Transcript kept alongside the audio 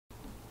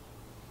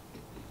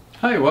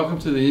Hi, welcome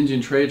to the Indian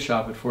Trade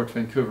Shop at Fort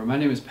Vancouver. My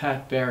name is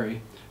Pat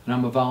Barry, and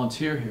I'm a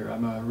volunteer here.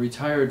 I'm a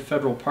retired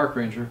federal park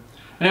ranger,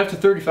 and after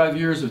 35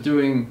 years of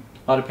doing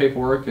a lot of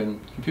paperwork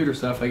and computer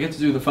stuff, I get to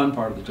do the fun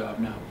part of the job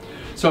now.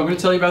 So I'm going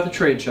to tell you about the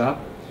trade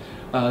shop.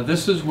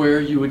 This is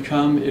where you would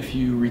come if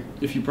you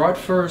brought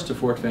furs to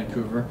Fort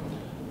Vancouver.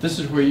 This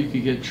is where you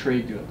could get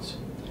trade goods,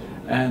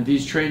 and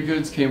these trade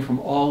goods came from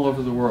all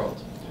over the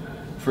world.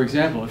 For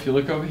example, if you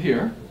look over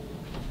here,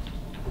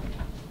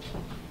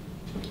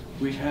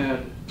 we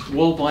had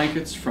wool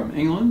blankets from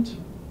England.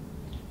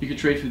 You could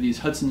trade for these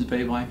Hudson's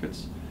Bay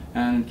blankets.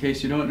 And in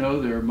case you don't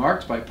know, they're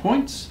marked by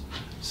points.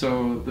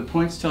 So the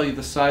points tell you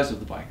the size of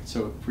the blanket.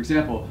 So for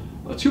example,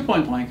 a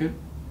 2-point blanket,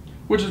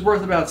 which is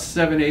worth about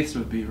 7/8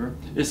 of a beaver,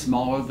 is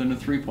smaller than a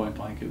 3-point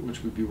blanket,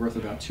 which would be worth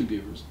about 2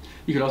 beavers.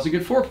 You could also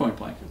get 4-point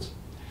blankets.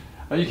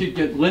 You could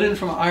get linen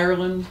from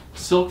Ireland,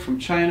 silk from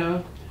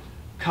China,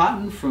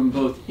 cotton from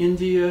both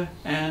India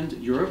and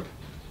Europe.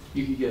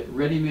 You could get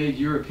ready-made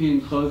European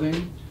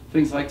clothing,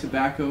 things like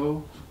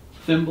tobacco,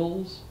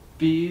 thimbles,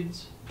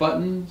 beads,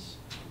 buttons,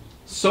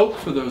 soap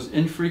for those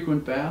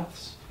infrequent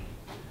baths.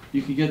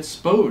 You could get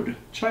spode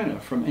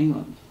china from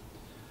England.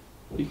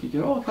 You could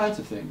get all kinds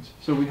of things.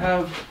 So we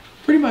have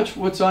pretty much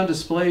what's on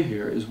display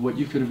here is what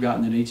you could have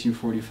gotten in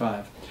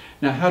 1845.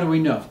 Now, how do we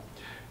know?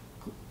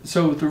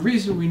 So the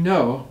reason we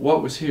know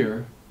what was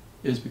here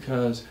is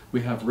because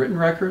we have written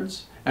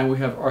records and we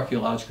have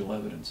archaeological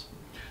evidence.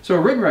 So a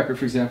written record,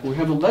 for example, we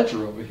have a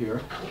ledger over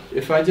here.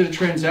 If I did a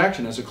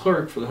transaction as a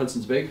clerk for the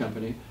Hudson's Bay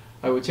Company,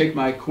 I would take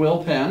my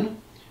quill pen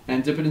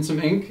and dip it in some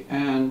ink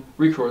and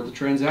record the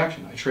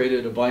transaction. I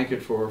traded a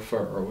blanket for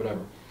fur or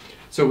whatever.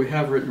 So we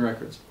have written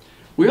records.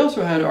 We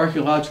also had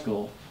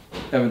archaeological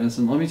evidence,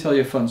 and let me tell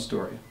you a fun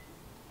story.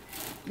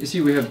 You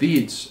see, we have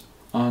beads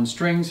on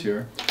strings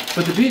here,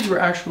 but the beads were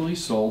actually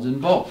sold in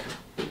bulk.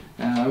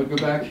 And I would go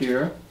back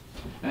here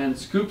and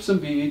scoop some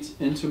beads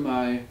into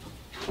my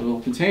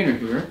little container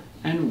here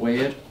and weigh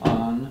it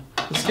on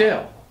the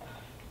scale.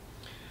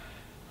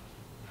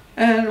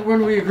 And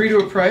when we agree to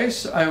a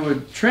price, I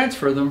would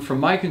transfer them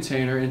from my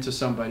container into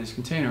somebody's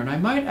container, and I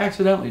might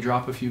accidentally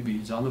drop a few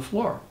beads on the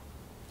floor.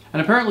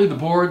 And apparently the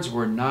boards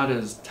were not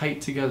as tight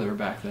together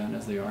back then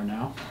as they are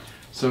now,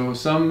 so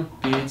some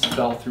beads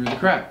fell through the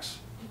cracks.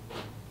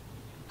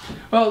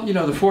 Well, you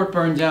know, the fort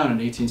burned down in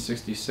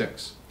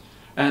 1866,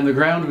 and the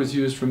ground was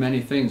used for many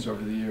things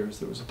over the years.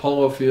 There was a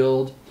polo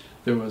field,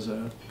 there was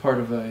a part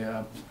of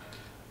a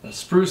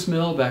spruce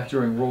mill back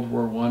during World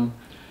War I.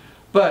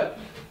 But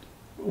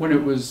when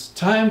it was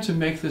time to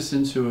make this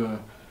into a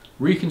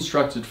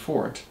reconstructed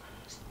fort,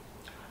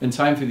 in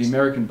time for the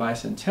American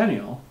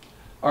bicentennial,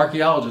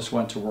 archaeologists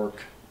went to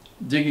work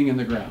digging in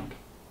the ground.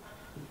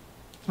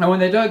 And when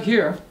they dug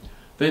here,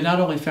 they not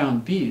only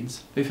found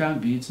beads, they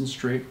found beads in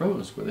straight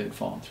rows where they had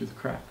fallen through the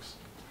cracks.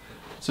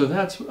 So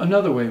that's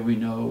another way we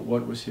know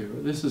what was here.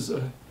 This is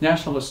a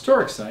National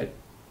Historic Site,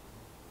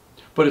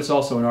 but it's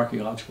also an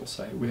archaeological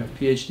site. We have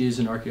PhDs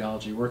in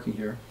archaeology working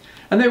here.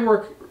 And they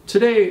work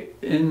today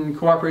in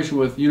cooperation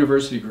with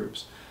university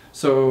groups.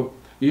 So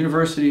the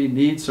university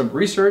needs some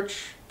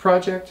research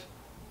project,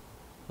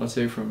 let's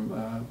say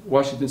from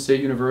Washington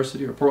State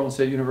University or Portland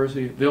State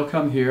University. They'll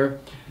come here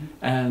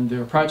and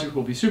their project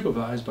will be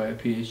supervised by a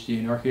PhD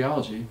in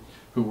archaeology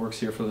who works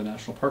here for the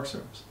National Park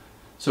Service.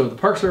 So the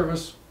Park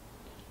Service,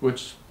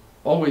 which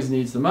always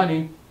needs the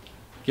money,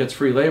 gets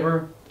free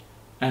labor,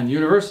 and the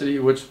university,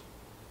 which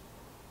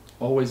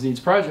always needs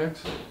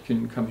projects,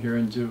 can come here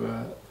and do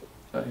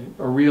a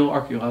real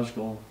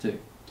archaeological dig.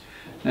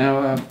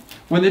 Now,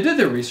 when they did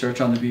their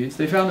research on the beads,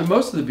 they found that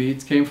most of the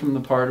beads came from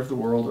the part of the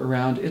world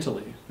around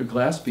Italy. They're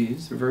glass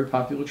beads, they're very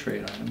popular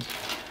trade items.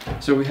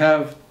 So we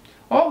have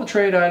all the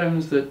trade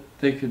items that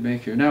they could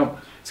make here. Now,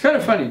 it's kind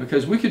of funny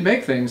because we could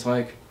make things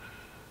like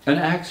an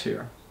axe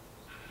here,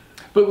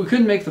 but we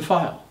couldn't make the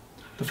file.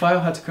 The file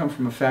had to come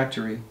from a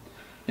factory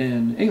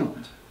in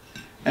England.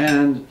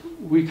 And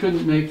we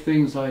couldn't make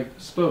things like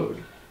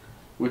spode,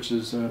 which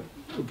is a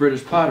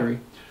British pottery.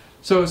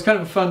 So it's kind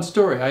of a fun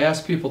story. I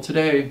ask people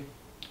today,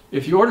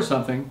 if you order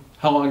something,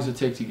 how long does it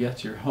take to get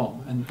to your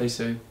home? And they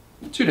say,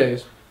 2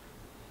 days.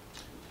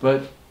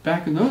 But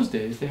back in those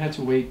days, they had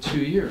to wait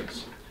 2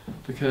 years.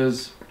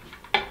 Because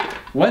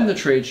when the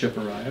trade ship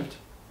arrived,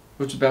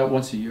 which was about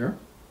once a year,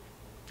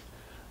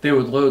 they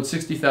would load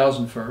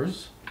 60,000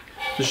 furs.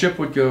 The ship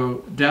would go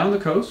down the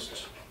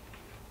coast.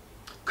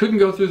 Couldn't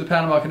go through the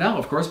Panama Canal,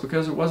 of course,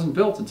 because it wasn't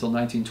built until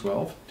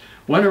 1912.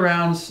 Went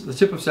around the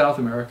tip of South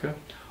America,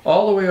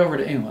 all the way over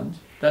to England.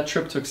 That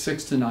trip took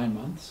 6 to 9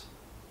 months.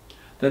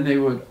 Then they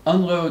would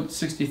unload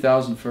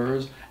 60,000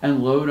 furs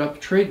and load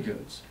up trade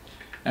goods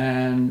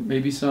and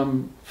maybe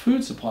some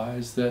food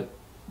supplies that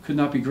could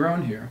not be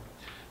grown here.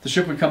 The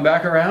ship would come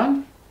back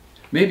around,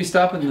 maybe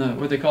stop in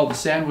what they call the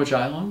Sandwich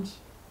Islands,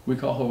 we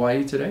call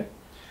Hawaii today,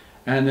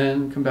 and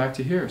then come back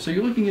to here. So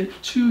you're looking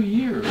at 2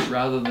 years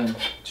rather than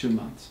 2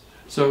 months.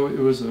 So it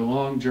was a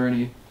long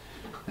journey,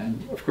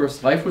 and of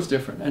course life was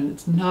different, and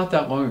it's not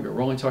that long ago.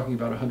 We're only talking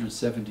about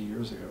 170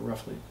 years ago,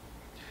 roughly.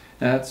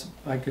 That's,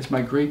 I guess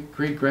my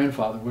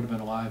great-great-grandfather would have been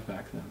alive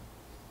back then.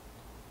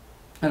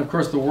 And of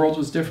course the world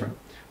was different.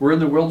 We're in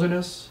the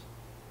wilderness.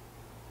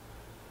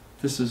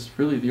 This is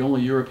really the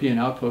only European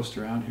outpost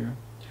around here.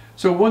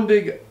 So one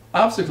big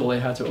obstacle they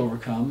had to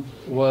overcome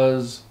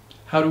was,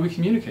 how do we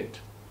communicate?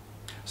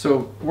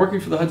 So working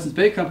for the Hudson's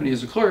Bay Company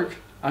as a clerk,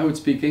 I would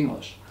speak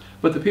English.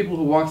 But the people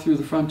who walked through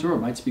the front door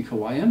might speak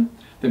Hawaiian,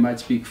 they might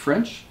speak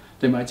French,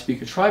 they might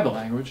speak a tribal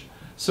language.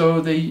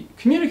 So they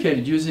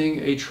communicated using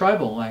a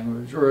tribal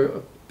language, or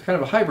a kind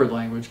of a hybrid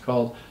language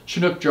called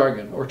Chinook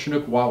jargon, or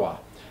Chinook Wawa.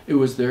 It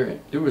was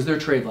their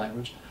trade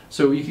language.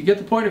 So you could get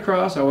the point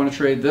across, I want to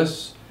trade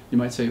this. You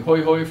might say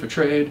hoi hoi for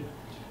trade.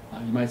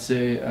 You might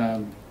say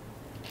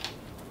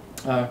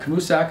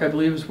kamusak, I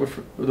believe is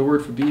the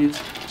word for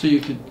beads. So you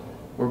could,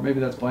 or maybe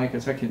that's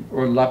blankets,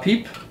 or la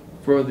pipe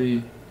for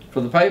the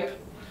pipe.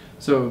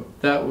 So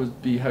that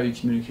would be how you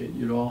communicate.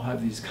 You'd all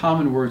have these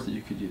common words that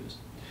you could use.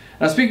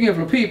 Now speaking of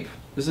la pipe,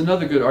 there's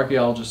another good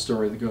archaeologist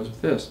story that goes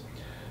with this.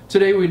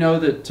 Today we know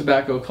that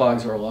tobacco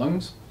clogs our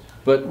lungs,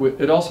 but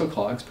it also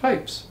clogs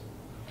pipes.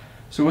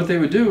 So what they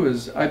would do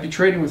is, I'd be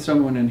trading with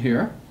someone in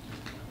here.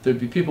 There'd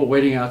be people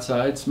waiting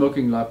outside,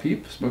 smoking la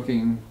pipe,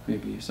 smoking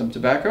maybe some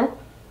tobacco.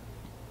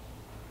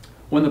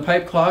 When the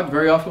pipe clogged,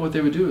 very often what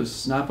they would do is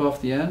snap off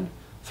the end,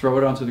 throw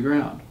it onto the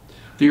ground.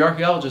 The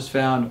archaeologists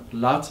found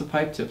lots of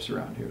pipe tips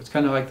around here. It's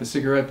kind of like the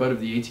cigarette butt of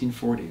the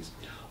 1840s,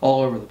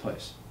 all over the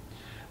place.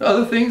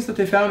 Other things that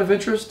they found of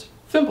interest,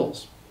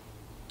 thimbles.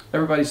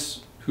 Everybody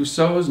who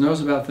sews knows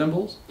about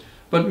thimbles,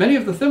 but many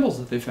of the thimbles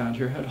that they found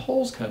here had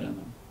holes cut in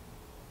them.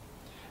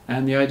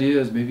 And the idea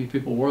is maybe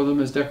people wore them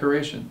as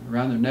decoration,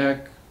 around their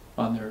neck,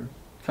 on their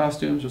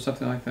costumes or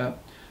something like that.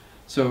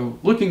 So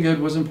looking good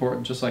was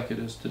important, just like it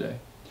is today.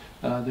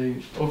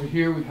 Over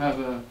here we have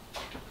a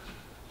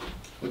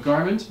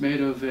garment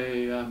made of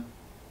a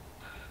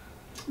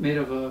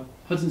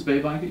Hudson's Bay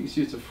blanket. You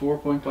see it's a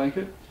 4-point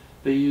blanket.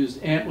 They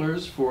used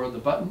antlers for the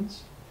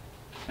buttons.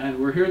 And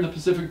we're here in the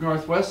Pacific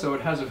Northwest, so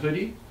it has a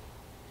hoodie.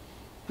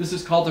 This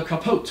is called a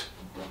capote.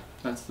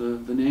 That's the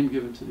name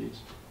given to these.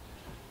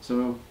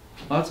 So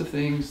lots of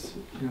things,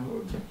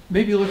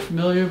 maybe look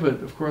familiar,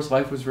 but of course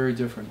life was very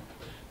different.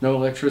 No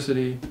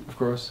electricity, of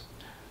course.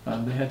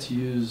 They had to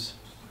use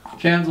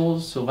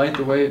candles to light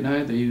the way at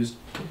night. They used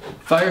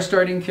fire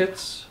starting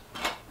kits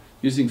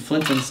using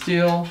flint and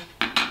steel.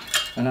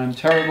 And I'm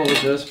terrible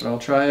at this, but I'll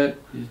try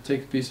it. You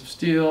take a piece of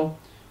steel,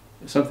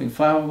 something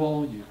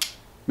flammable, you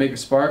make a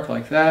spark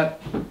like that,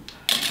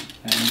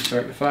 and you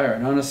start your fire.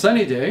 And on a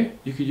sunny day,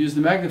 you could use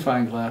the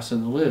magnifying glass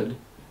in the lid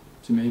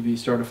to maybe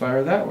start a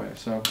fire that way.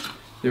 So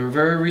they were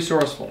very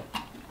resourceful.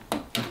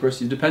 Of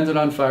course, you depended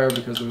on fire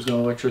because there was no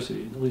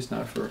electricity, at least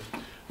not for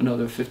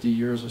another 50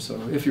 years or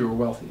so, if you were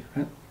wealthy.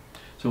 Right?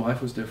 So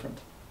life was different.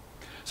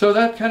 So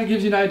that kind of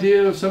gives you an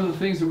idea of some of the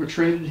things that were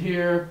traded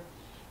here.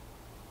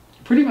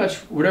 Pretty much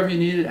whatever you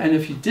needed, and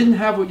if you didn't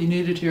have what you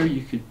needed here,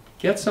 you could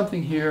get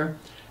something here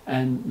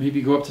and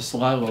maybe go up to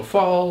Celilo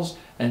Falls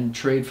and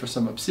trade for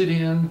some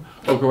obsidian,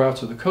 or go out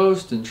to the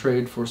coast and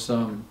trade for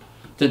some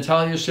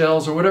dentalia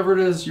shells, or whatever it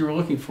is you were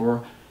looking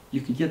for. You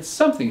could get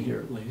something here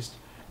at least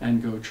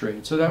and go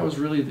trade. So that was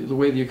really the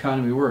way the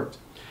economy worked.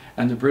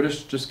 And the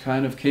British just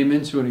kind of came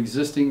into an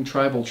existing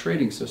tribal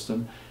trading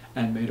system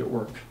and made it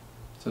work.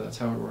 So that's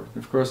how it worked.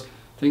 And of course,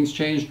 things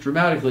changed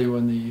dramatically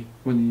when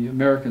the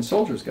American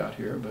soldiers got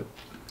here, but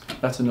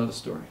that's another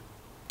story.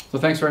 So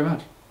thanks very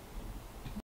much.